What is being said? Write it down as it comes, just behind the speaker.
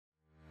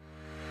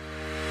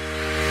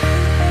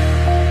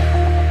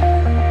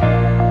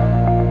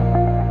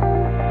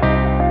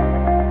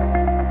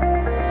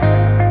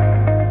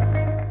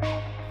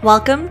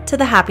Welcome to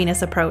the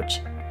Happiness Approach.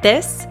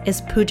 This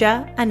is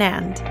Pooja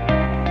Anand.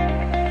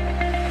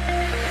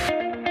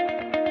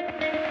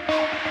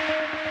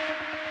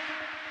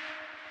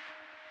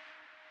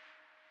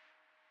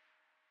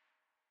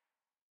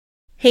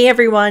 Hey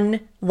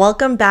everyone,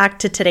 welcome back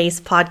to today's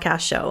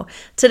podcast show.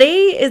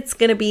 Today it's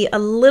going to be a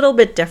little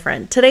bit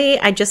different. Today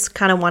I just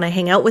kind of want to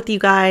hang out with you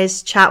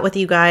guys, chat with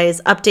you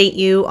guys, update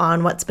you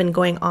on what's been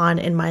going on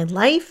in my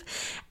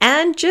life,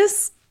 and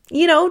just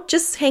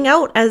hang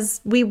out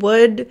as we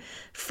would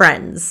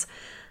friends.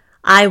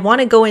 I want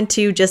to go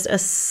into just a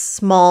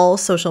small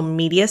social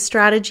media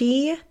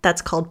strategy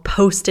that's called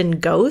post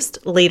and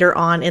ghost later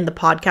on in the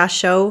podcast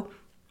show,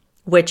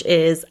 which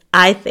is,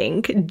 I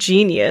think,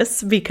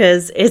 genius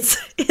because it's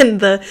in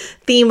the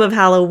theme of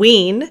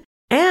Halloween.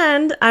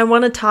 And I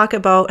want to talk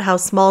about how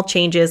small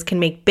changes can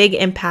make big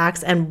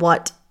impacts and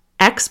what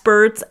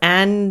experts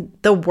and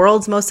the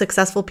world's most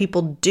successful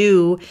people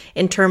do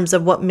in terms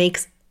of what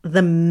makes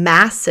the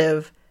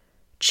massive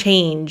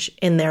change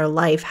in their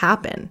life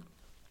happen.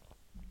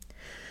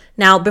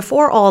 Now,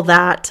 before all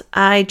that,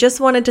 I just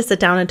wanted to sit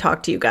down and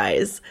talk to you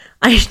guys.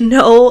 I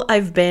know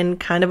I've been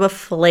kind of a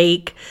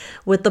flake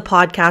with the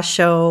podcast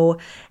show,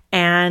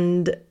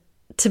 and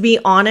to be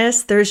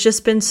honest, there's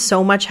just been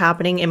so much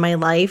happening in my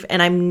life,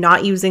 and I'm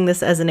not using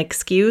this as an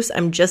excuse.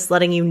 I'm just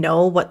letting you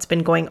know what's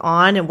been going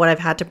on and what I've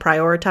had to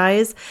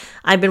prioritize.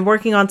 I've been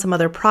working on some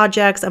other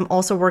projects. I'm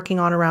also working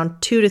on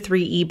around 2 to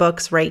 3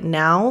 ebooks right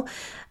now.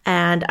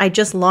 And I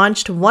just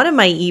launched one of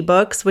my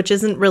ebooks, which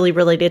isn't really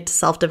related to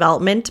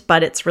self-development,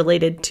 but it's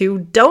related to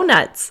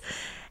donuts.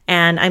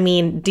 And I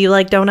mean, do you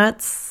like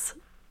donuts?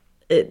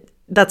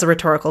 That's a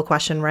rhetorical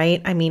question,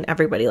 right? I mean,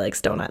 everybody likes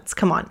donuts.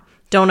 Come on.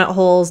 Donut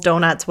holes,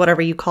 donuts,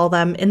 whatever you call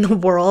them in the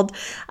world.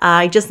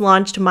 I just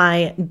launched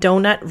my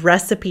donut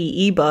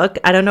recipe ebook.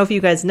 I don't know if you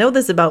guys know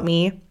this about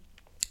me,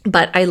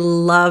 but I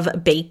love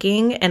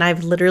baking, and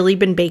I've literally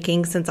been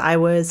baking since I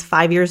was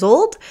 5 years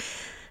old.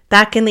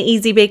 Back in the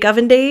Easy Bake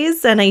Oven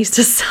days, and I used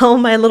to sell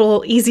my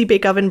little Easy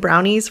Bake Oven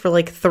brownies for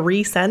like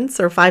 3 cents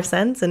or 5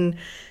 cents, and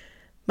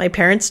my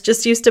parents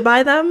just used to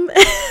buy them.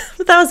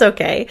 But that was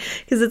okay,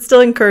 because it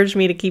still encouraged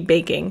me to keep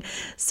baking.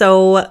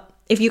 So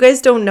if you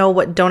guys don't know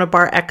what Donut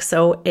Bar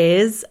XO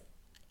is,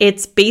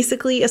 it's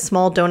basically a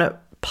small donut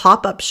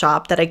pop-up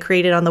shop that I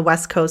created on the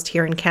West Coast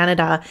here in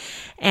Canada.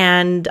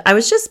 And I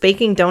was just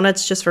baking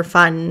donuts just for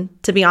fun,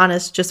 to be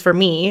honest, just for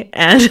me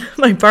and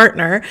my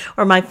partner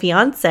or my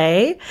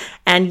fiance.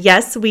 And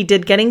yes, we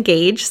did get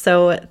engaged.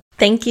 So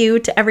thank you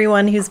to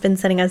everyone who's been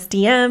sending us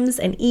DMs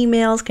and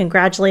emails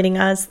congratulating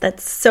us.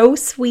 That's so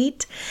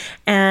sweet.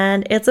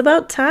 And it's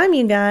about time,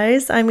 you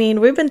guys. I mean,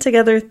 we've been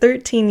together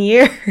 13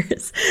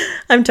 years.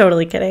 I'm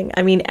totally kidding.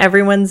 I mean,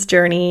 everyone's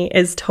journey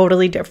is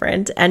totally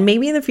different. And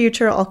maybe in the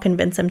future, I'll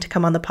convince him to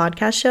come on the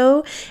podcast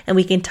show and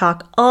we can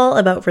talk all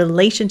about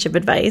relationship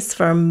advice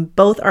from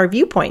both our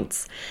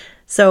viewpoints.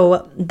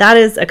 So that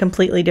is a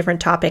completely different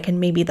topic, and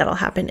maybe that'll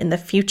happen in the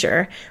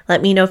future.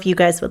 Let me know if you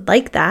guys would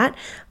like that.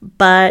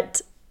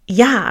 But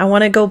yeah, I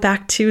want to go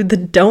back to the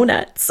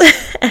donuts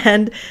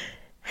and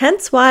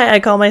hence why I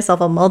call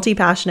myself a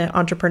multi-passionate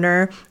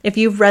entrepreneur. If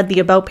you've read the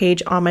About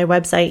page on my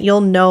website,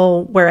 you'll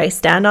know where I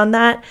stand on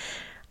that.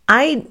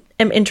 I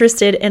am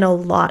interested in a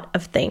lot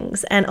of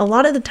things, and a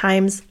lot of the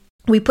times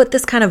we put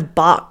this kind of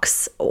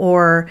box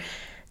or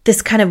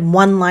this kind of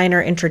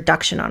one-liner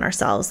introduction on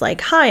ourselves,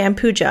 like, hi, I'm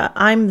Pooja,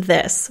 I'm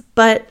this,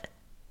 but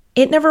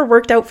it never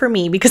worked out for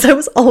me because I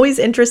was always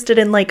interested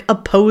in like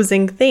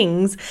opposing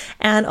things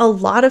and a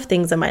lot of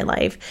things in my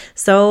life.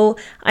 So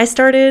I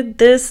started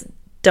this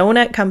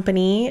donut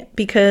company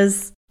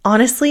because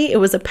honestly, it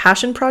was a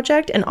passion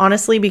project, and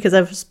honestly, because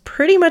I was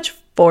pretty much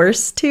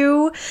forced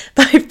to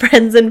by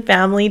friends and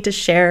family to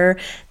share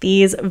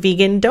these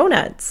vegan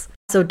donuts.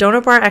 So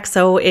Donut Bar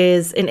XO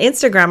is an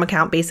Instagram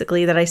account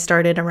basically that I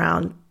started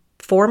around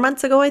 4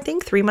 months ago, I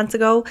think 3 months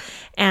ago.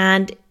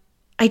 And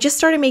I just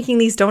started making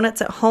these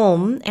donuts at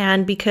home,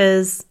 and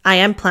because I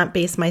am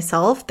plant-based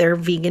myself, they're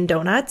vegan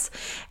donuts,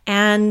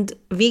 and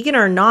vegan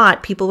or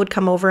not, people would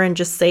come over and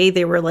just say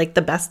they were like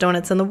the best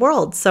donuts in the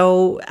world.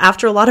 So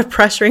after a lot of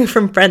pressuring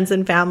from friends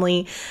and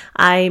family,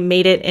 I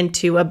made it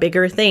into a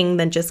bigger thing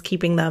than just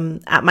keeping them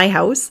at my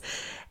house.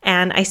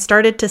 And I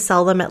started to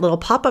sell them at little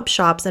pop-up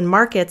shops and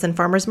markets and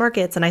farmers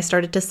markets, and I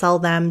started to sell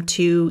them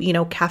to,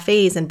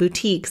 cafes and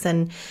boutiques,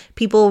 and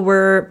people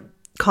were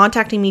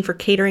contacting me for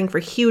catering for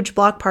huge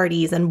block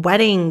parties and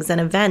weddings and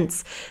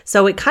events.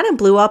 So it kind of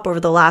blew up over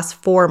the last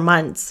 4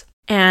 months.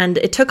 And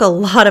it took a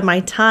lot of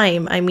my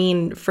time. I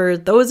mean, for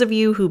those of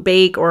you who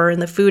bake or are in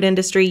the food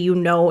industry, you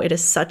know it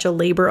is such a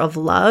labor of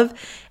love.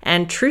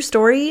 And true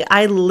story,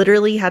 I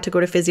literally had to go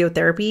to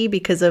physiotherapy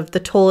because of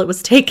the toll it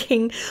was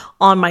taking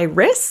on my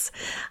wrists.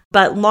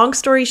 But long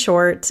story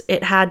short,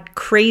 it had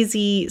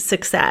crazy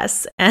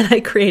success, and I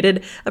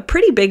created a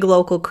pretty big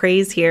local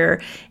craze here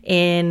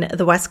in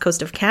the West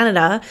Coast of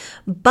Canada.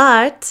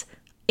 But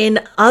in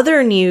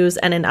other news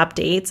and in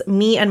updates,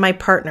 me and my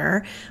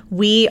partner,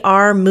 we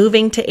are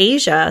moving to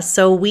Asia.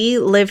 So we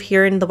live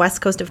here in the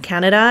West Coast of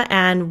Canada,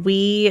 and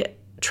we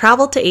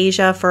traveled to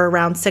Asia for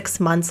around 6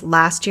 months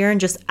last year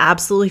and just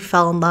absolutely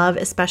fell in love,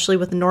 especially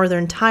with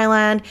northern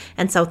Thailand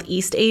and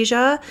Southeast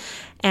Asia.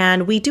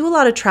 And we do a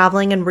lot of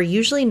traveling and we're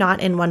usually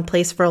not in one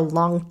place for a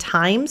long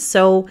time.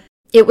 So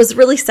it was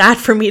really sad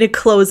for me to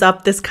close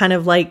up this kind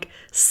of like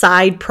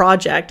side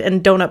project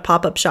and donut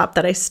pop-up shop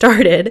that I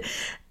started.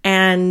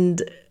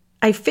 And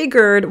I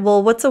figured,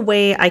 well, what's a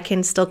way I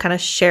can still kind of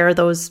share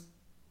those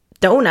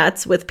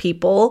donuts with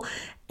people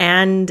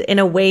and in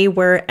a way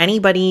where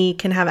anybody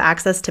can have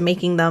access to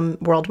making them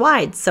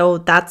worldwide. So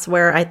that's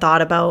where I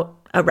thought about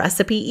a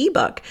recipe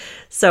ebook.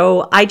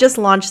 So I just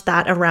launched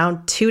that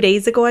around 2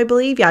 days ago, I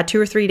believe. Yeah, 2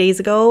 or 3 days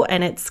ago,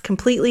 and it's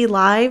completely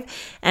live.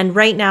 And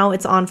right now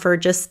it's on for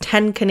just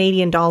 10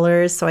 Canadian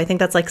dollars. So I think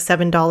that's like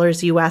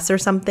 $7 US or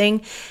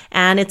something.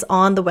 And it's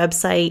on the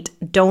website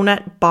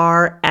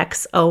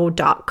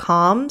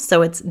donutbarxo.com.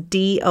 So it's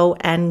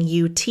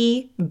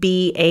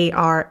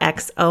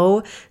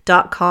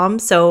DONUTBARXO.com.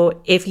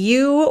 So if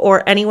you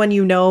or anyone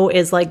you know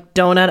is like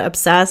donut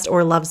obsessed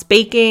or loves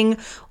baking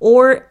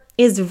or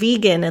is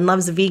vegan and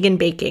loves vegan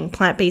baking,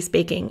 plant-based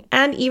baking.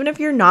 And even if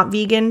you're not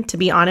vegan, to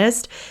be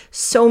honest,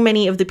 so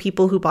many of the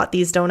people who bought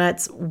these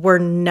donuts were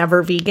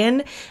never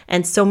vegan.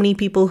 And so many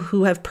people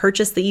who have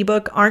purchased the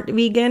ebook aren't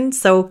vegan.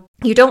 So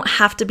you don't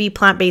have to be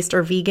plant-based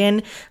or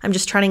vegan. I'm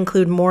just trying to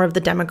include more of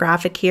the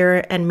demographic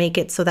here and make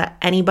it so that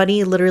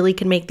anybody literally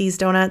can make these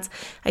donuts.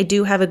 I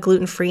do have a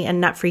gluten-free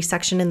and nut-free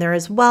section in there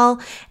as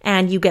well.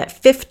 And you get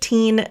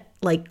 15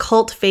 like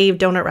cult fave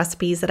donut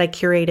recipes that I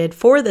curated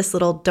for this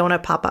little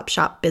donut pop-up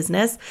shop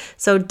business.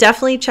 So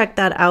definitely check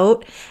that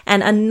out.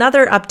 And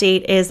another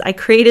update is I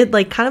created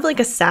like kind of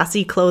like a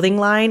sassy clothing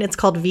line. It's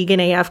called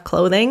Vegan AF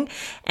Clothing.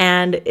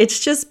 And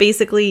it's just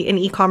basically an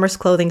e-commerce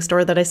clothing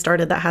store that I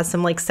started that has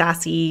some like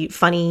sassy,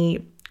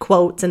 funny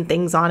quotes and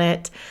things on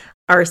it.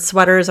 Our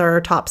sweaters are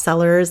our top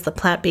sellers. The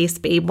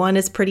plant-based babe one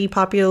is pretty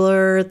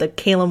popular. The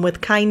Kalem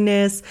with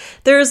kindness.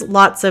 There's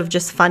lots of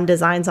just fun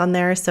designs on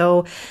there.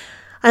 So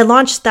I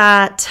launched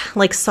that,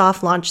 like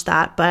soft launched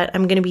that, but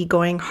I'm going to be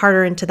going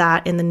harder into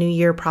that in the new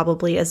year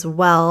probably as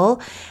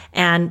well,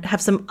 and have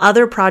some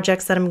other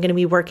projects that I'm going to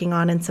be working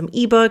on and some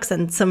ebooks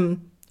and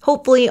some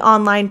hopefully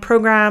online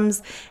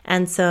programs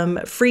and some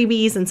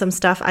freebies and some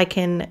stuff I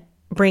can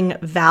bring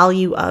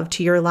value of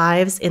to your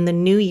lives in the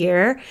new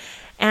year.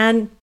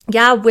 And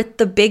yeah, with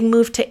the big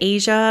move to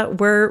Asia,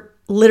 we're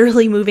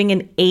literally moving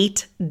in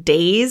 8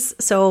 days.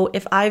 So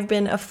if I've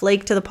been a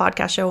flake to the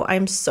podcast show,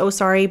 I'm so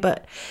sorry.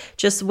 But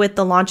just with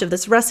the launch of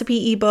this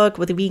recipe ebook,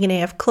 with the Vegan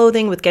AF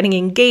Clothing, with getting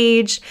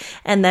engaged,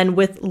 and then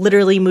with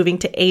literally moving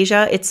to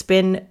Asia, it's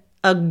been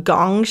a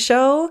gong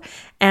show.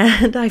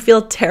 And I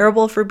feel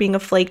terrible for being a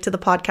flake to the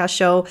podcast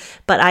show,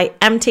 but I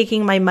am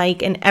taking my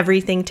mic and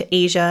everything to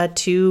Asia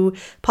to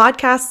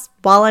podcasts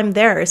while I'm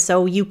there.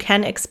 So you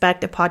can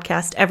expect a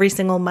podcast every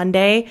single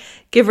Monday,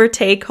 give or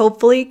take,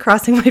 hopefully,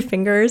 crossing my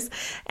fingers.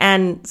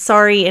 And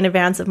sorry in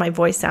advance if my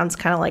voice sounds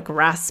kind of like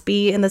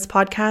raspy in this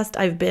podcast.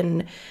 I've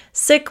been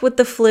sick with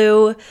the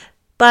flu,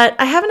 but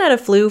I haven't had a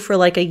flu for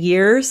like a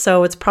year,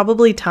 so it's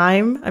probably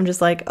time. I'm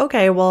just like,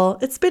 okay, well,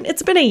 it's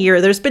been a year.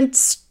 There's been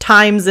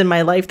times in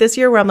my life this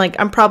year where I'm like,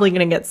 I'm probably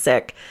going to get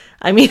sick.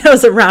 I mean, I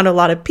was around a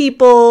lot of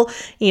people,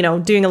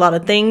 doing a lot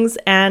of things,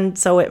 and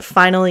so it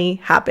finally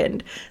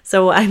happened.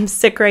 So I'm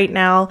sick right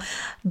now,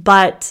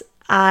 but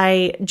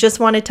I just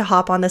wanted to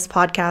hop on this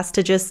podcast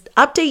to just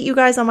update you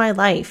guys on my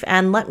life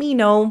and let me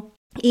know.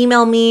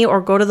 Email me or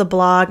go to the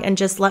blog and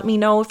just let me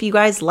know if you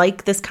guys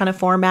like this kind of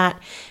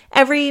format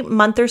every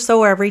month or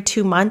so or every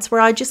 2 months, where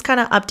I just kind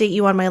of update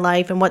you on my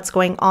life and what's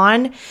going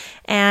on.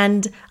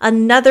 And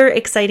another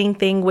exciting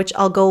thing, which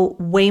I'll go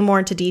way more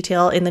into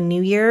detail in the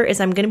new year, is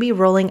I'm going to be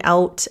rolling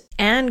out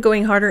and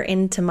going harder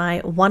into my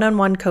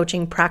one-on-one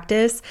coaching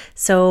practice.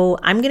 So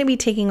I'm going to be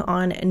taking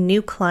on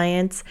new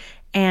clients.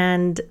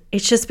 And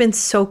it's just been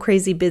so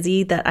crazy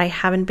busy that I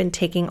haven't been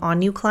taking on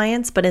new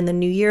clients. But in the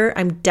new year,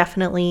 I'm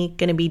definitely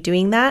going to be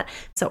doing that.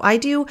 So I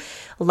do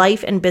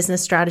life and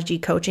business strategy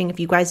coaching, if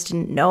you guys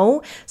didn't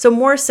know. So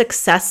more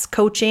success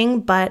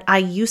coaching, but I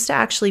used to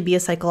actually be a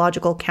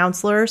psychological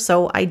counselor.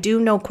 So I do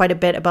know quite a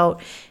bit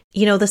about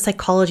the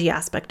psychology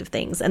aspect of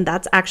things. And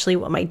that's actually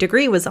what my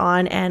degree was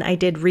on. And I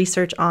did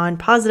research on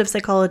positive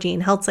psychology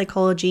and health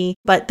psychology.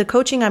 But the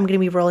coaching I'm going to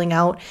be rolling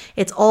out,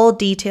 it's all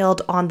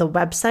detailed on the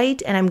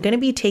website. And I'm going to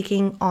be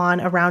taking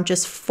on around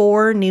just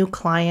 4 new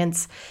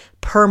clients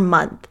per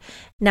month.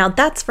 Now,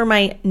 that's for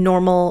my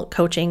normal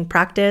coaching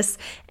practice.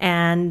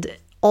 And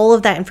all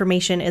of that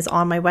information is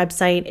on my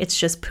website. It's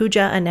just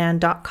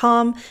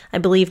poojaanand.com. I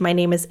believe my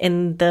name is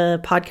in the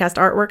podcast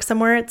artwork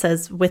somewhere. It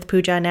says with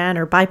Pooja Anand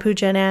or by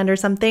Pooja Anand or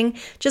something.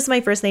 Just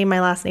my first name,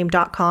 my last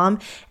name.com.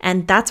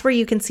 And that's where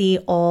you can see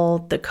all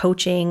the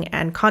coaching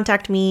and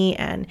contact me.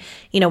 And,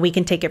 we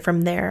can take it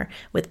from there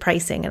with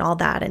pricing and all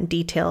that and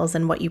details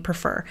and what you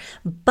prefer.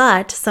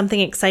 But something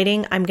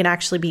exciting I'm going to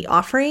actually be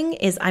offering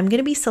is I'm going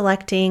to be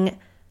selecting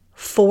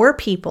 4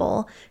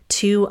 people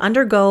to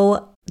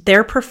undergo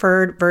their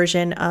preferred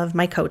version of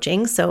my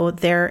coaching, so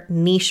their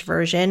niche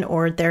version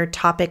or their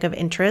topic of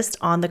interest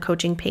on the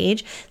coaching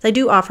page. So I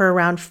do offer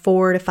around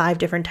 4 to 5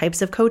 different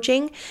types of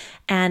coaching,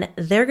 and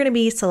they're going to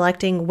be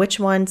selecting which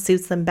one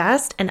suits them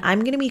best, and I'm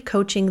going to be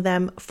coaching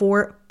them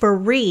for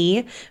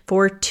free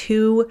for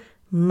 2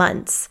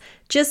 months,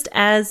 just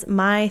as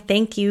my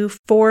thank you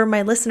for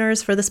my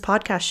listeners for this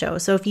podcast show.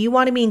 So if you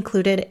want to be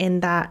included in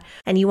that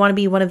and you want to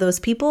be one of those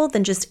people,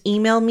 then just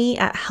email me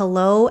at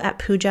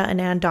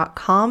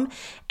hello@poojaanand.com.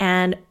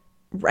 And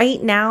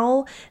right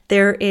now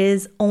there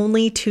is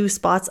only 2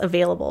 spots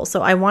available.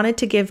 So I wanted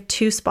to give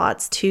 2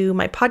 spots to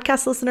my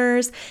podcast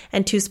listeners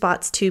and 2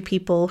 spots to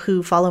people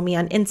who follow me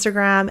on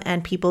Instagram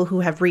and people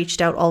who have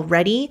reached out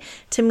already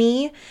to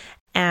me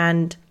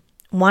and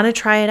want to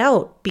try it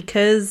out,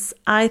 because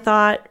I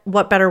thought,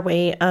 what better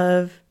way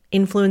of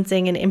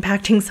influencing and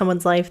impacting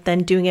someone's life than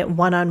doing it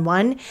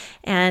one-on-one.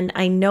 And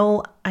I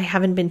know I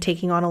haven't been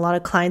taking on a lot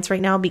of clients right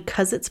now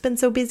because it's been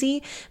so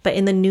busy, but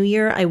in the new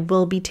year, I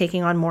will be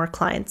taking on more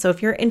clients. So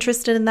if you're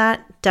interested in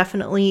that,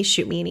 definitely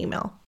shoot me an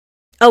email.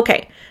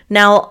 Okay,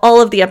 now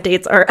all of the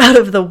updates are out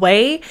of the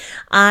way.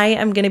 I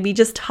am going to be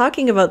just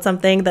talking about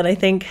something that I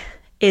think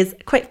is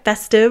quite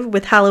festive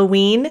with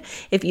Halloween.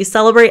 If you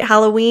celebrate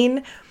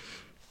Halloween,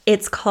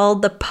 it's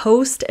called the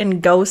post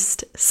and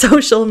ghost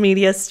social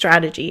media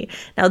strategy.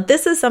 Now,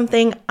 this is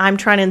something I'm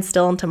trying to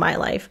instill into my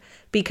life,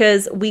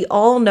 because we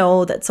all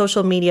know that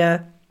social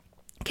media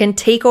can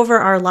take over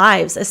our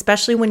lives,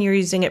 especially when you're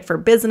using it for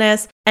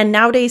business. And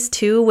nowadays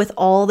too, with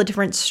all the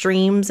different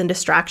streams and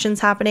distractions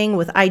happening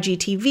with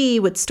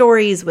IGTV, with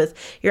stories, with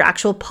your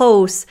actual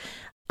posts.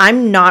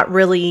 I'm not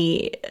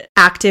really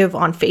active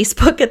on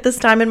Facebook at this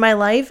time in my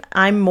life.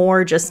 I'm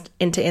more just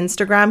into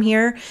Instagram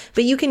here,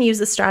 but you can use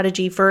the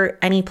strategy for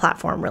any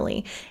platform,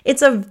 really.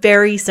 It's a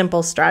very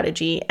simple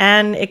strategy,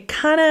 and it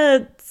kind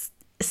of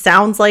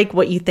sounds like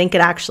what you think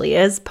it actually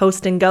is,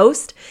 post and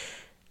ghost.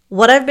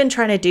 What I've been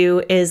trying to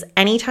do is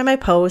anytime I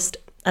post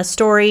a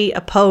story,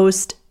 a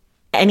post,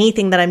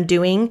 anything that I'm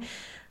doing,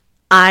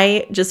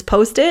 I just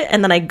post it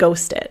and then I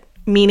ghost it,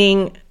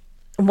 meaning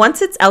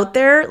once it's out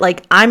there,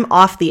 like, I'm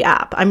off the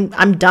app.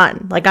 I'm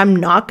done. Like, I'm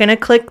not going to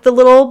click the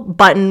little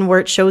button where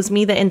it shows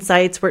me the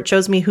insights, where it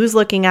shows me who's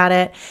looking at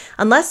it.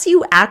 Unless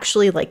you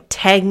actually like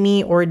tag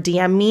me or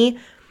DM me,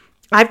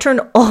 I've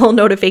turned all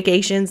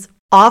notifications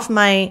off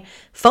my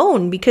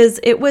phone,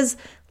 because it was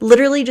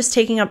literally just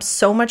taking up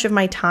so much of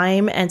my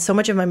time and so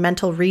much of my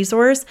mental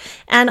resource.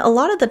 And a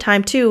lot of the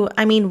time too,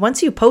 I mean,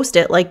 once you post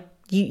it, like,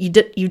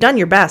 you've done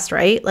your best,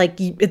 right? Like,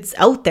 it's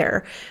out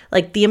there.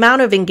 Like, the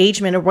amount of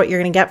engagement of what you're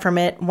going to get from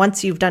it,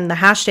 once you've done the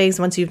hashtags,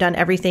 once you've done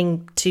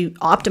everything to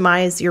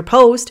optimize your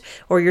post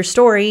or your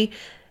story,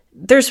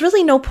 there's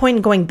really no point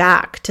in going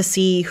back to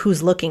see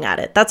who's looking at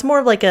it. That's more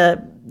of like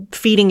a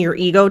feeding your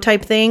ego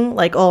type thing.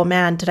 Like, oh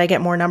man, did I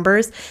get more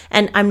numbers?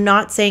 And I'm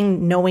not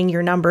saying knowing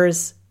your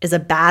numbers is a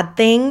bad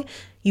thing.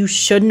 You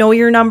should know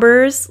your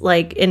numbers,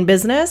 like in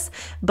business,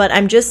 but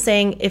I'm just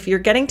saying, if you're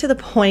getting to the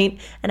point,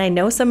 and I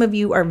know some of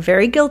you are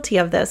very guilty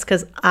of this,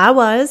 because I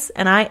was,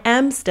 and I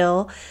am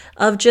still,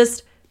 of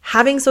just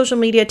having social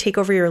media take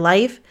over your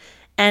life.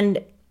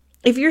 And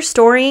if you're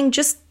storying,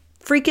 just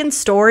freaking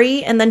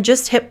story and then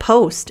just hit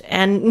post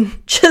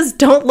and just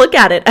don't look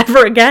at it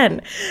ever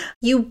again.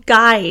 You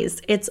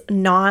guys, it's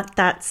not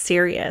that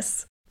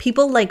serious.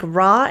 People like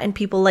raw, and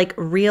people like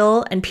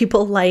real, and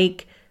people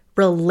like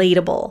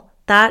relatable.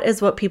 That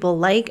is what people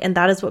like, and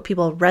that is what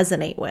people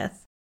resonate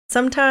with.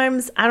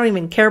 Sometimes I don't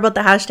even care about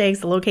the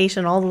hashtags, the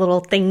location, all the little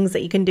things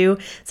that you can do.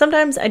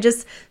 Sometimes I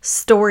just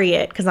story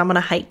it because I'm on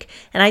a hike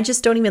and I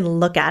just don't even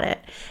look at it.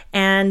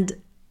 And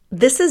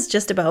this is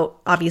just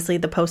about, obviously,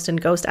 the post and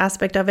ghost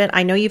aspect of it.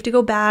 I know you have to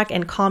go back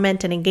and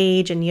comment and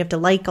engage, and you have to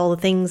like all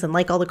the things and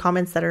like all the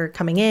comments that are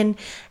coming in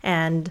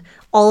and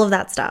all of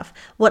that stuff.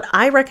 What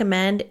I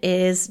recommend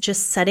is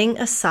just setting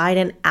aside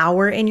an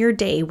hour in your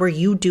day where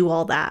you do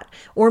all that,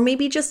 or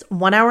maybe just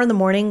 1 hour in the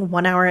morning,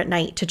 1 hour at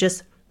night to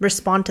just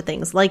respond to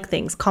things, like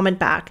things, comment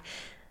back.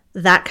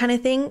 That kind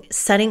of thing.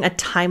 Setting a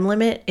time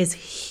limit is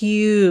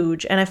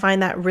huge. And I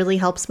find that really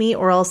helps me,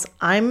 or else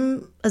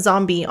I'm a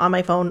zombie on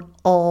my phone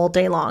all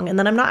day long. And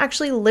then I'm not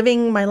actually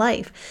living my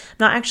life.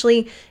 I'm not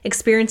actually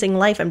experiencing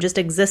life. I'm just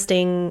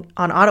existing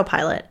on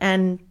autopilot.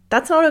 And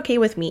that's not okay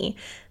with me.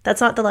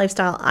 That's not the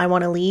lifestyle I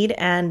want to lead.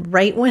 And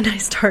right when I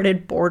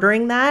started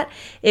bordering that,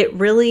 it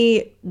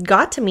really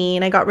got to me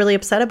and I got really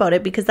upset about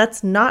it, because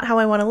that's not how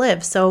I want to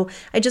live. So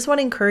I just want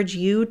to encourage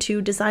you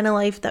to design a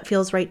life that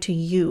feels right to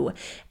you,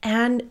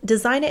 and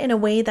design it in a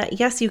way that,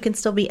 yes, you can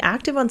still be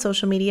active on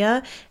social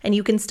media and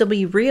you can still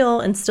be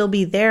real and still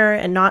be there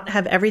and not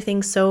have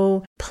everything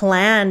so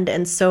planned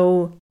and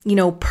so,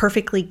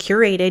 perfectly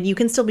curated. You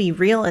can still be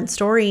real and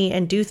story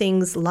and do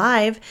things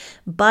live,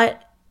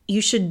 but you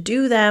should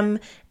do them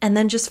and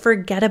then just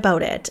forget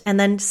about it, and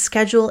then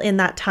schedule in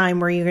that time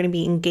where you're going to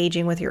be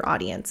engaging with your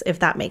audience, if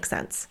that makes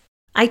sense.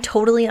 I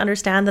totally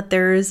understand that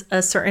there's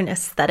a certain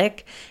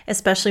aesthetic,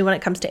 especially when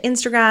it comes to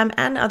Instagram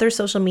and other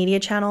social media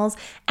channels.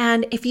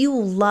 And if you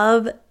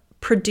love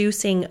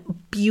producing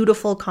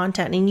beautiful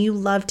content and you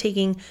love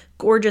taking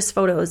gorgeous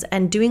photos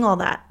and doing all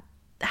that,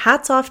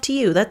 hats off to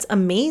you. That's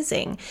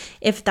amazing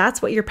if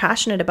that's what you're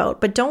passionate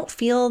about. But don't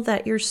feel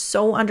that you're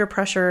so under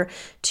pressure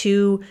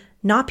to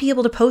not be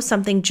able to post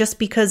something just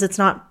because it's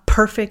not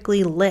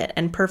perfectly lit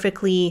and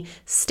perfectly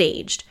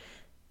staged.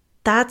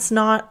 That's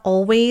not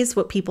always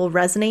what people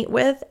resonate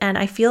with. And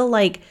I feel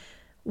like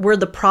we're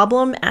the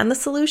problem and the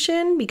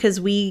solution because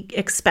we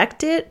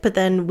expect it, but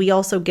then we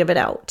also give it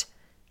out.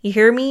 You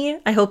hear me?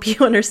 I hope you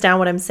understand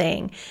what I'm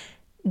saying.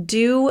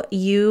 Do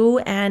you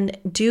and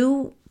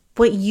do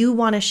what you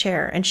want to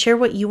share and share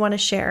what you want to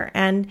share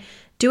and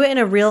do it in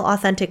a real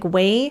authentic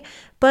way,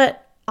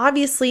 but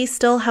obviously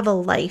still have a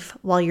life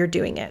while you're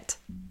doing it.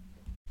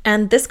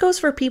 And this goes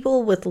for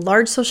people with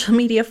large social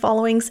media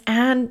followings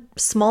and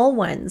small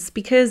ones,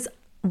 because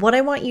what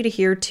I want you to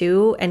hear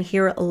too, and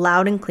hear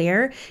loud and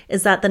clear,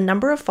 is that the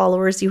number of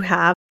followers you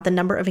have, the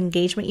number of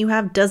engagement you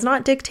have, does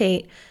not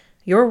dictate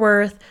your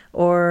worth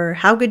or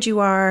how good you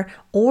are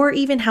or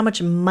even how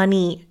much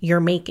money you're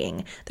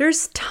making.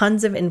 There's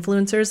tons of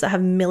influencers that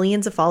have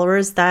millions of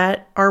followers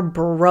that are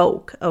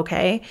broke,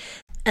 okay?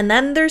 And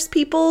then there's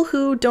people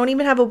who don't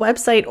even have a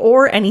website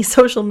or any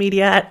social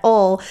media at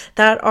all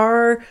that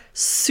are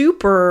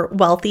super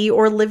wealthy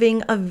or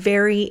living a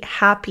very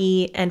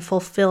happy and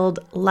fulfilled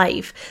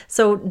life.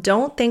 So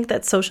don't think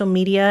that social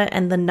media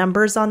and the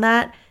numbers on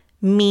that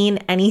mean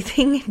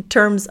anything in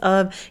terms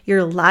of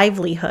your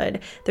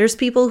livelihood. There's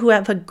people who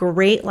have a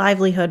great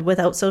livelihood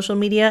without social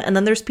media, and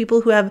then there's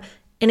people who have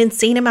an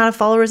insane amount of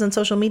followers on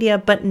social media,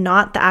 but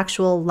not the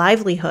actual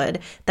livelihood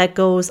that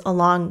goes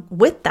along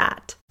with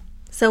that.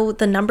 So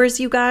the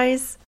numbers, you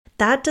guys,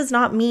 that does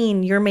not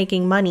mean you're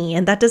making money,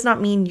 and that does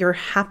not mean you're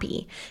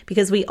happy,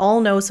 because we all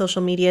know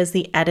social media is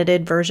the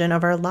edited version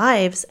of our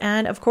lives.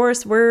 And of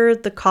course, we're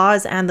the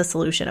cause and the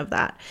solution of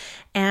that.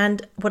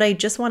 And what I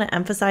just want to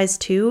emphasize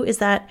too is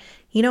that,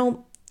 you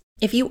know,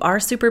 if you are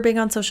super big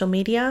on social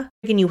media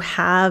and you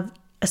have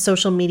a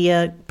social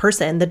media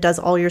person that does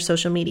all your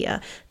social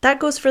media, that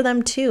goes for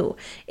them too.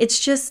 It's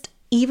just,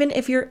 even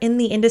if you're in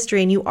the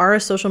industry and you are a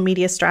social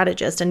media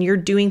strategist and you're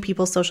doing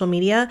people's social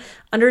media,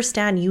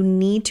 understand you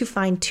need to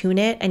fine tune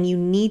it, and you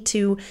need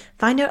to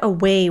find out a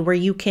way where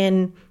you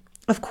can,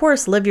 of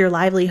course, live your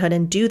livelihood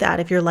and do that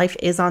if your life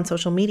is on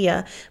social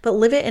media, but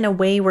live it in a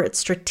way where it's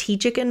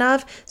strategic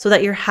enough so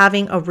that you're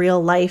having a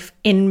real life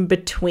in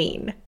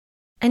between.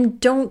 And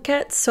don't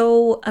get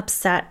so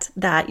upset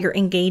that your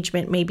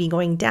engagement may be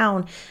going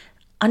down.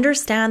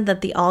 Understand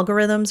that the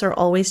algorithms are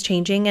always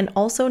changing, and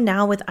also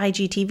now with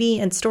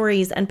IGTV and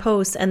stories and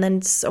posts, and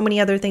then so many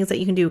other things that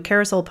you can do,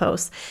 carousel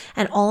posts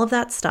and all of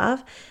that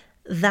stuff,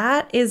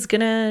 that is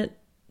gonna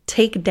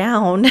take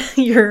down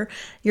your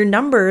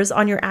numbers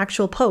on your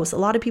actual posts. A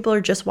lot of people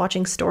are just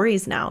watching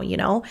stories now, you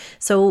know?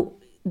 So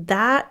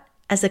that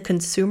as a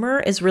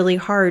consumer is really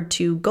hard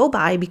to go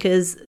by,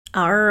 because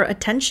our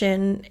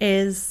attention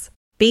is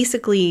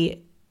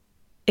basically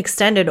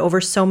extended over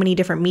so many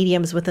different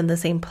mediums within the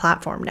same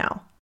platform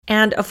now.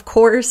 And of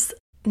course,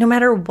 no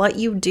matter what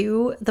you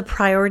do, the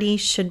priority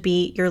should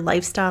be your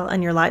lifestyle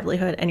and your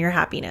livelihood and your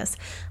happiness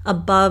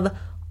above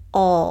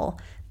all.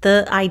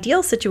 The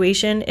ideal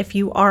situation, if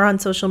you are on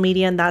social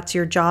media and that's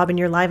your job and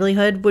your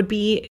livelihood, would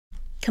be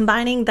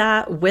combining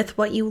that with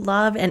what you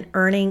love and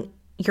earning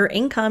your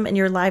income and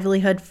your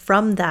livelihood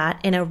from that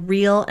in a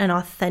real and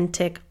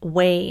authentic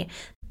way.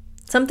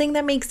 Something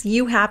that makes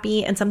you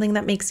happy and something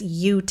that makes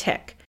you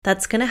tick.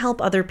 That's going to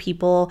help other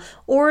people,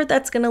 or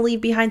that's going to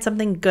leave behind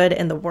something good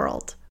in the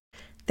world.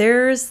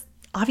 There's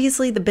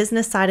obviously the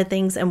business side of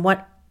things and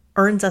what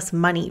earns us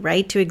money,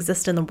 right, to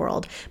exist in the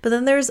world. But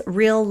then there's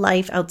real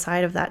life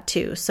outside of that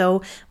too.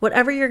 So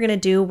whatever you're going to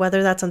do,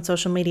 whether that's on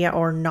social media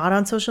or not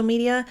on social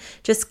media,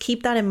 just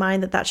keep that in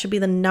mind, that should be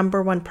the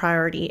number one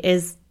priority,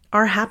 is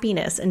our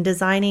happiness and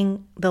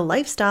designing the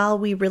lifestyle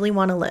we really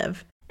want to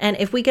live. And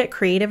if we get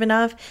creative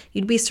enough,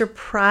 you'd be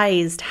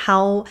surprised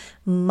how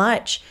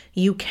much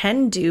you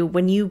can do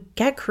when you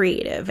get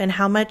creative and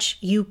how much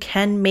you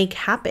can make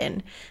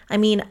happen. I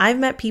mean, I've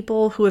met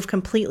people who have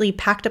completely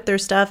packed up their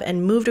stuff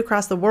and moved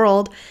across the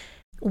world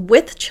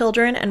with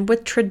children and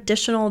with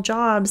traditional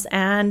jobs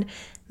and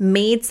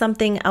made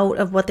something out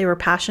of what they were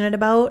passionate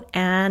about,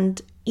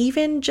 and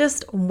even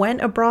just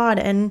went abroad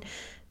and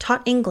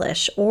taught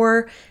English,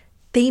 or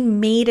they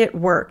made it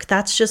work.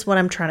 That's just what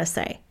I'm trying to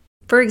say.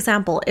 For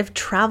example, if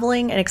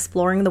traveling and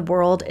exploring the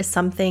world is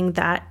something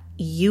that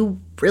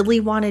you really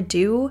want to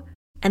do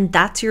and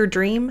that's your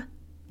dream,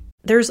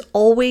 there's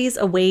always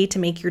a way to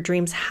make your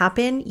dreams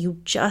happen. You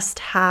just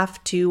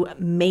have to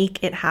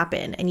make it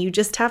happen, and you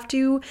just have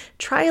to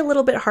try a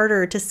little bit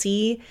harder to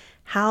see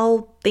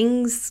how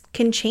things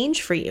can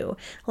change for you.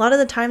 A lot of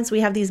the times we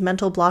have these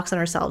mental blocks on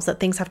ourselves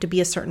that things have to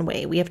be a certain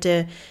way. We have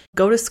to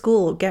go to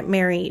school, get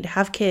married,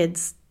 have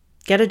kids,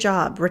 get a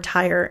job,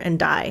 retire, and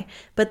die.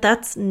 But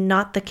that's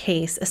not the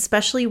case,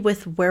 especially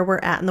with where we're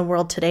at in the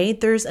world today.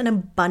 There's an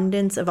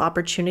abundance of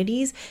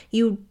opportunities.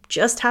 You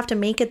just have to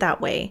make it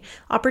that way.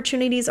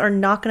 Opportunities are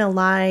not going to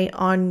lie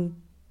on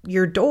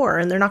your door,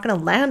 and they're not going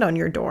to land on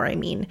your door. I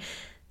mean,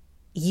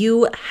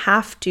 You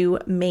have to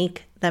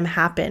make them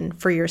happen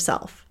for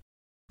yourself.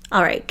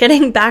 All right,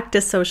 getting back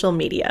to social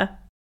media.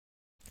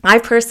 I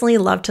personally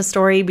love to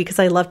story because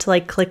I love to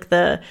like click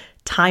the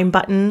time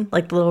button,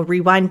 like the little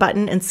rewind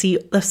button, and see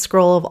the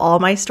scroll of all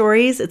my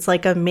stories. It's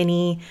like a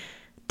mini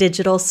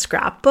digital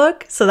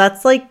scrapbook. So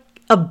that's like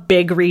a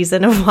big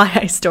reason of why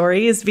I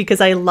story, is because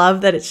I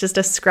love that it's just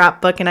a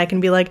scrapbook and I can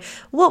be like,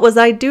 what was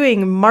I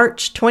doing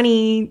March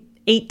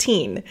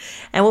 2018?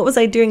 And what was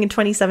I doing in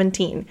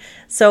 2017?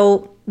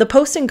 So the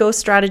post and ghost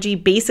strategy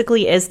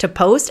basically is to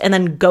post and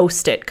then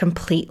ghost it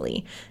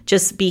completely.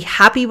 Just be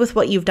happy with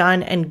what you've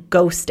done and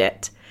ghost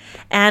it.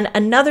 And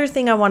another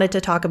thing I wanted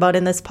to talk about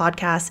in this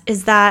podcast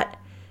is that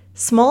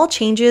small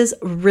changes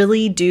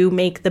really do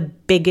make the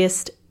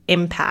biggest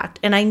impact.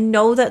 And I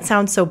know that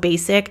sounds so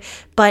basic,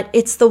 but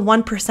it's the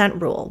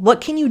 1% rule.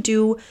 What can you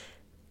do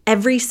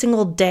every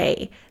single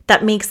day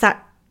that makes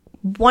that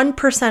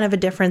 1% of a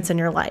difference in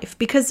your life?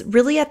 Because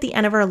really at the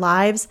end of our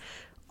lives,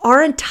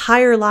 our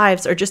entire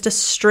lives are just a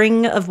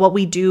string of what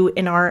we do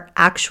in our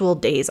actual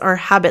days, our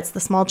habits, the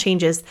small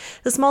changes,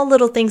 the small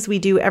little things we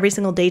do every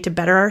single day to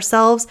better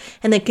ourselves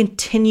and then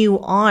continue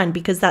on,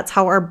 because that's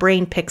how our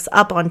brain picks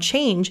up on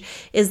change.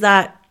 Is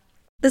that,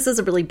 this is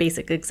a really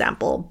basic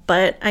example,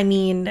 but I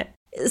mean,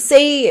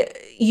 say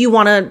you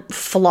want to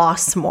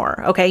floss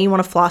more, okay? You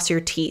want to floss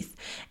your teeth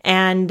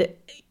and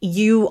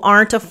you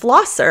aren't a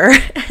flosser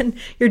and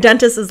your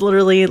dentist is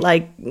literally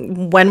like,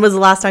 when was the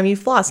last time you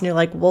flossed? And you're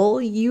like, well,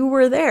 you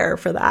were there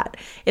for that.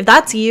 If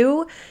that's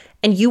you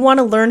and you want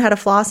to learn how to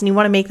floss and you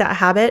want to make that a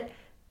habit,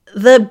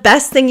 the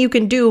best thing you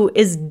can do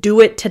is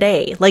do it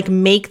today. Like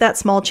make that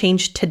small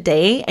change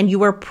today and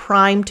you are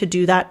primed to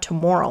do that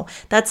tomorrow.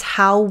 That's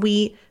how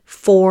we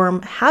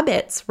form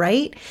habits,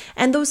 right?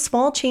 And those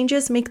small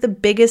changes make the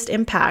biggest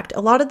impact.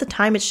 A lot of the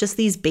time, it's just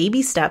these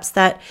baby steps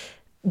that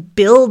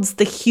builds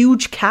the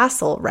huge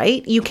castle,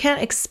 right? You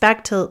can't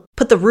expect to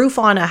put the roof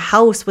on a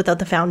house without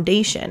the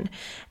foundation.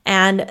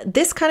 And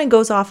this kind of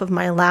goes off of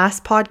my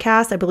last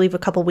podcast, I believe a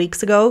couple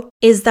weeks ago,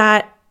 is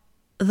that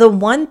the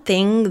one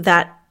thing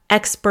that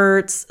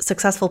experts,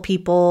 successful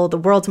people, the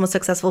world's most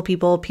successful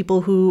people, people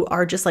who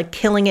are just like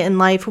killing it in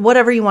life,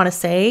 whatever you want to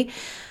say,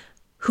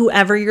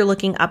 whoever you're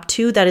looking up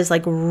to that is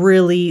like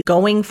really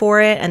going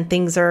for it and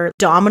things are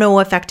domino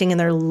affecting in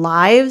their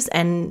lives.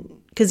 And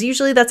because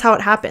usually that's how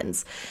it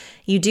happens.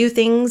 You do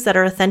things that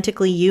are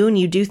authentically you and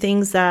you do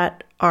things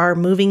that are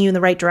moving you in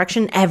the right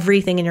direction,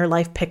 everything in your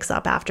life picks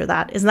up after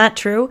that. Isn't that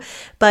true?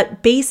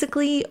 But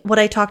basically what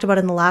I talked about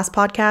in the last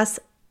podcast,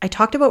 I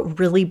talked about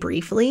really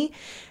briefly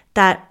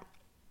that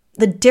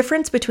the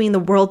difference between the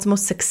world's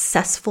most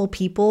successful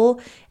people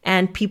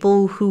and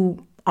people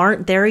who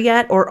aren't there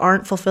yet or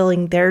aren't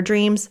fulfilling their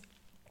dreams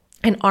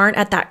and aren't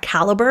at that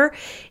caliber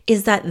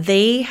is that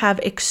they have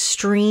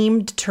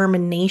extreme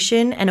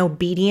determination and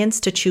obedience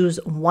to choose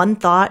one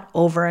thought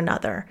over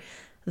another.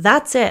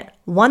 That's it.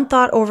 One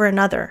thought over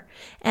another.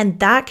 And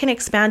that can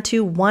expand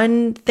to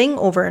one thing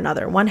over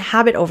another, one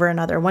habit over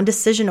another, one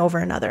decision over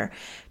another.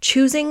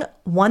 Choosing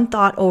one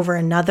thought over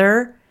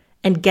another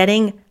and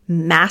getting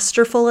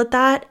masterful at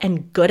that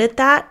and good at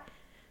that,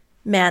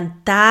 man,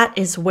 that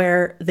is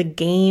where the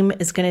game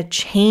is going to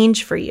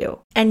change for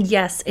you. And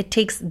yes, it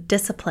takes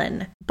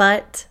discipline,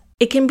 but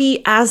it can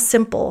be as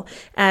simple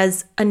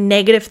as a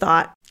negative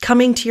thought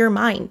coming to your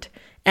mind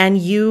and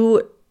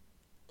you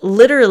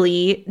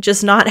literally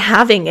just not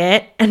having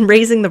it and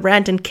raising the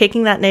rent and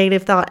kicking that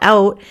negative thought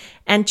out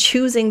and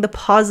choosing the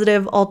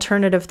positive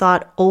alternative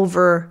thought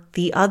over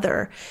the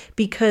other.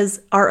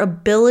 Because our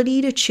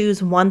ability to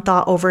choose one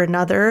thought over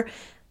another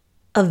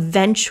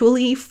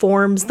eventually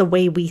forms the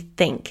way we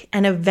think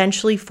and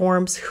eventually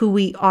forms who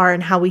we are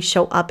and how we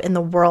show up in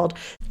the world.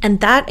 And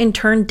that in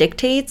turn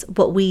dictates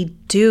what we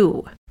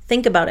do.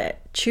 Think about it.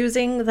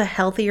 Choosing the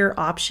healthier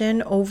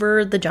option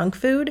over the junk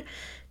food,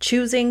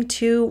 choosing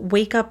to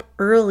wake up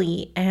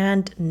early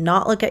and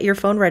not look at your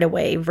phone right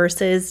away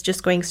versus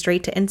just going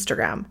straight to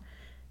Instagram,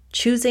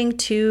 choosing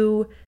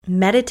to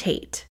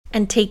meditate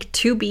and take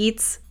 2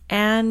 beats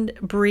and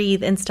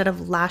breathe instead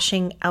of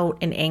lashing out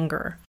in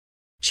anger.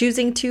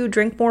 Choosing to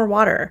drink more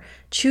water,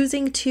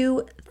 choosing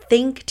to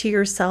think to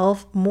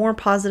yourself more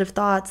positive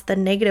thoughts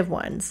than negative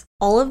ones.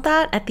 All of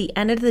that at the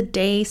end of the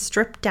day,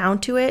 stripped down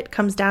to it,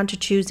 comes down to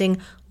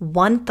choosing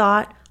one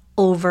thought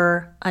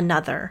over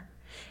another.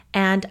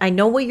 And I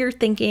know what you're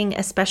thinking,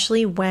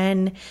 especially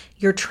when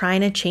you're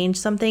trying to change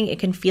something, it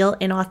can feel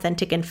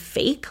inauthentic and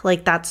fake,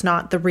 like that's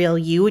not the real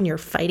you and you're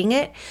fighting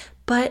it.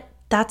 But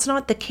that's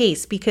not the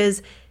case,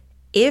 because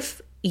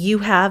if you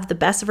have the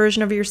best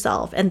version of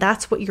yourself and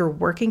that's what you're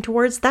working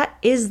towards, that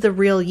is the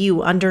real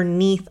you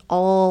underneath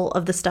all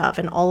of the stuff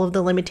and all of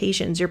the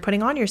limitations you're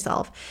putting on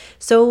yourself.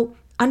 So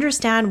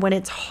understand when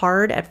it's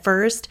hard at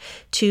first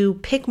to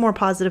pick more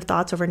positive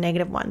thoughts over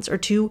negative ones, or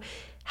to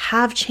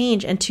have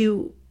change and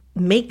to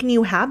make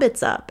new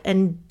habits up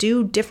and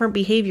do different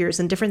behaviors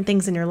and different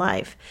things in your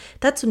life.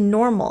 That's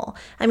normal.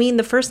 I mean,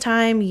 the first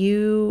time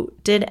you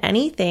did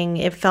anything,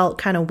 it felt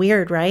kind of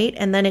weird, right?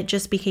 And then it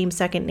just became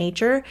second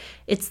nature.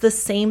 It's the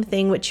same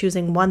thing with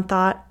choosing one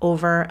thought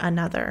over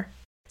another.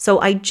 So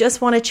I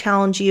just want to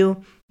challenge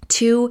you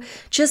to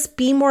just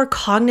be more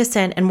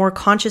cognizant and more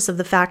conscious of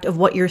the fact of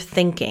what you're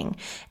thinking.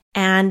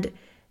 And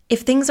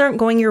if things aren't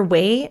going your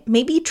way,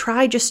 maybe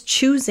try just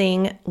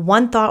choosing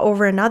one thought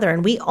over another.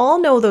 And we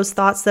all know those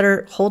thoughts that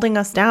are holding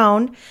us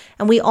down,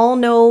 and we all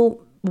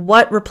know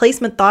what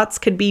replacement thoughts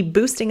could be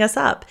boosting us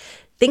up.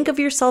 Think of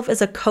yourself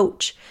as a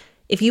coach.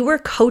 If you were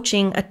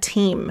coaching a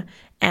team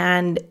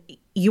and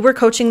you were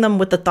coaching them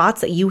with the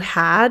thoughts that you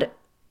had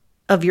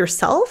of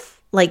yourself,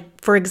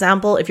 like, for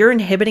example, if you're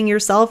inhibiting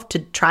yourself to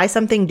try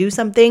something, do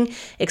something,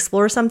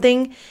 explore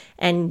something,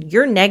 and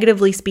you're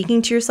negatively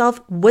speaking to yourself,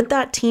 would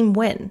that team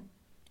win?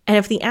 And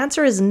if the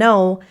answer is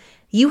no,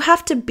 you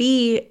have to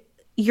be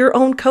your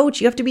own coach.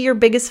 You have to be your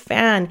biggest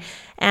fan.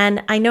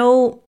 And I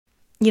know,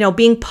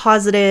 being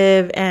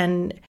positive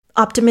and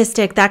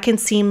optimistic, that can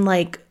seem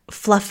like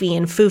fluffy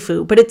and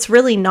foo-foo, but it's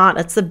really not.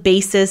 It's the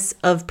basis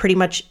of pretty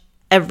much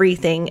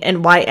everything,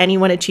 and why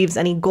anyone achieves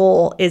any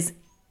goal is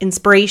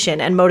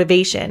inspiration and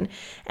motivation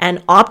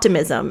and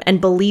optimism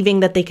and believing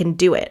that they can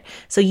do it.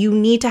 So you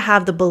need to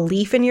have the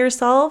belief in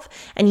yourself,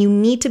 and you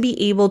need to be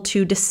able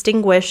to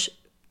distinguish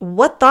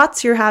what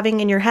thoughts you're having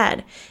in your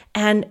head.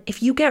 And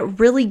if you get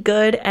really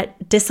good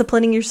at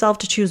disciplining yourself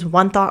to choose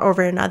one thought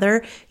over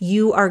another,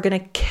 you are going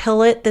to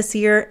kill it this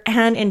year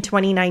and in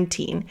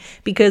 2019,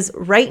 because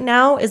right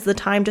now is the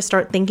time to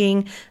start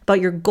thinking about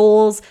your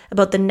goals,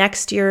 about the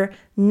next year,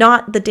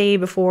 not the day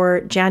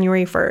before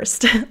January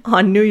 1st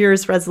on New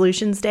Year's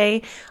Resolutions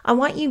Day. I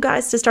want you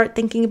guys to start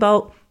thinking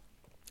about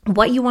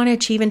what you want to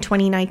achieve in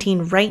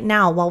 2019 right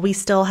now, while we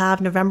still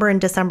have November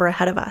and December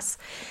ahead of us.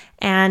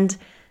 And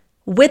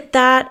with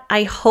that,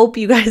 I hope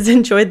you guys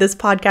enjoyed this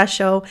podcast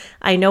show.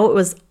 I know it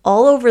was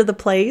all over the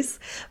place,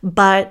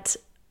 but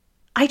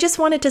I just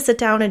wanted to sit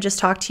down and just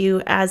talk to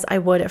you as I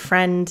would a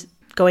friend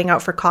going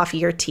out for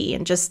coffee or tea,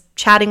 and just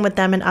chatting with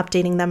them and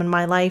updating them in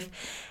my life.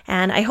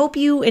 And I hope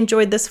you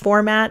enjoyed this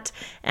format,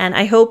 and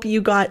I hope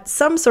you got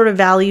some sort of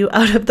value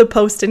out of the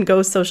post and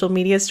go social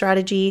media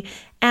strategy,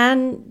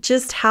 and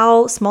just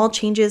how small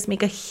changes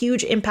make a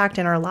huge impact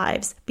in our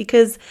lives.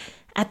 Because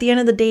at the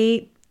end of the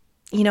day,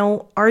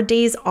 our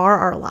days are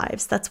our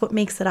lives. That's what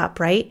makes it up,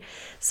 right?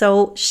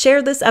 So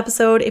share this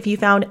episode if you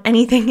found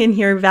anything in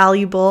here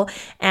valuable,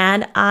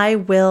 and I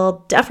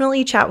will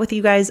definitely chat with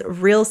you guys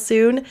real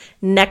soon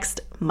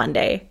next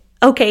Monday.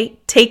 Okay,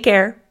 take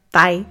care.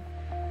 Bye.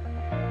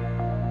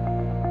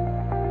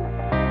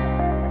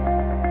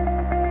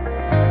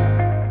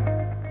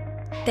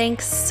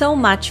 Thanks so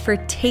much for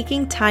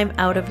taking time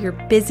out of your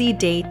busy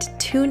day to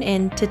tune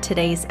in to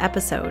today's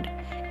episode.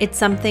 It's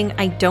something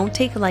I don't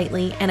take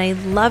lightly, and I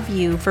love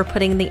you for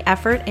putting the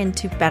effort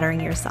into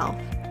bettering yourself.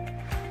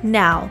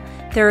 Now,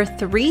 there are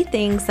 3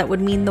 things that would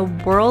mean the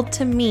world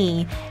to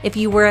me if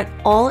you were at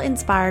all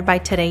inspired by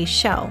today's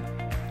show.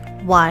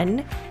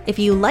 1, if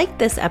you liked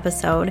this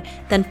episode,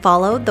 then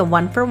follow the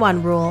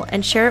 1-for-1 rule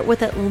and share it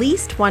with at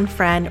least one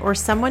friend or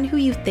someone who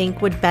you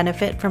think would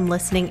benefit from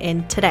listening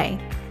in today.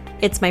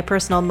 It's my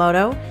personal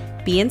motto: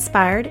 be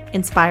inspired,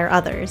 inspire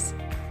others.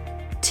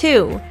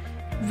 2,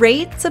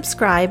 rate,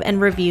 subscribe, and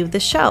review the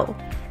show.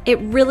 It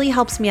really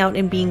helps me out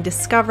in being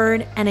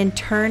discovered, and in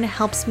turn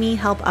helps me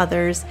help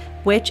others,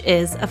 which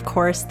is, of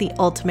course, the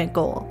ultimate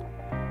goal.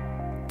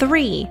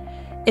 3,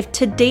 if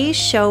today's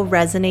show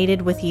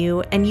resonated with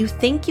you and you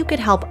think you could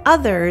help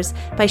others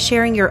by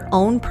sharing your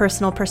own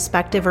personal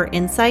perspective or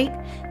insight,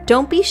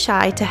 don't be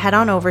shy to head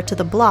on over to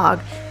the blog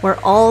where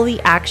all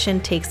the action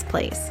takes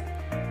place.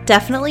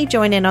 Definitely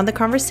join in on the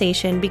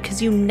conversation,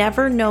 because you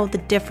never know the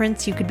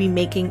difference you could be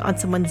making on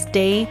someone's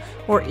day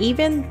or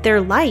even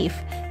their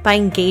life by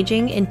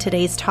engaging in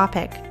today's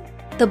topic.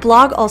 The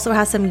blog also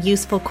has some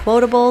useful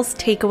quotables,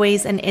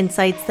 takeaways, and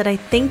insights that I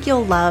think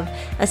you'll love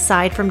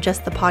aside from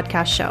just the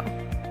podcast show.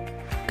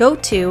 Go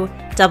to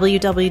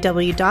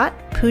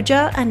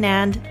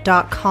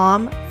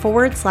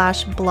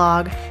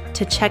www.poojaanand.com/blog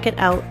to check it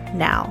out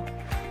now.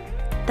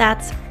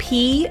 That's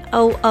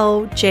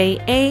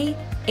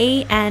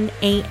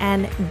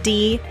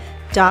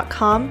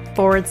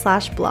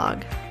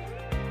POOJAANAND.com/blog.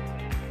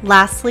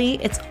 Lastly,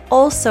 it's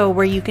also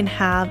where you can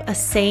have a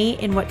say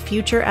in what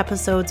future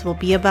episodes will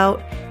be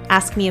about,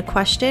 ask me a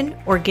question,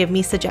 or give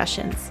me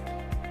suggestions.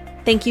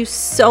 Thank you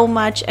so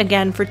much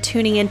again for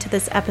tuning into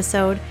this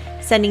episode.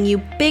 Sending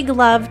you big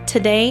love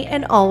today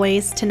and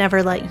always, to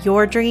never let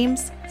your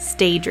dreams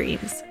stay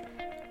dreams.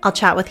 I'll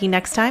chat with you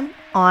next time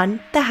on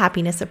The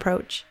Happiness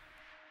Approach.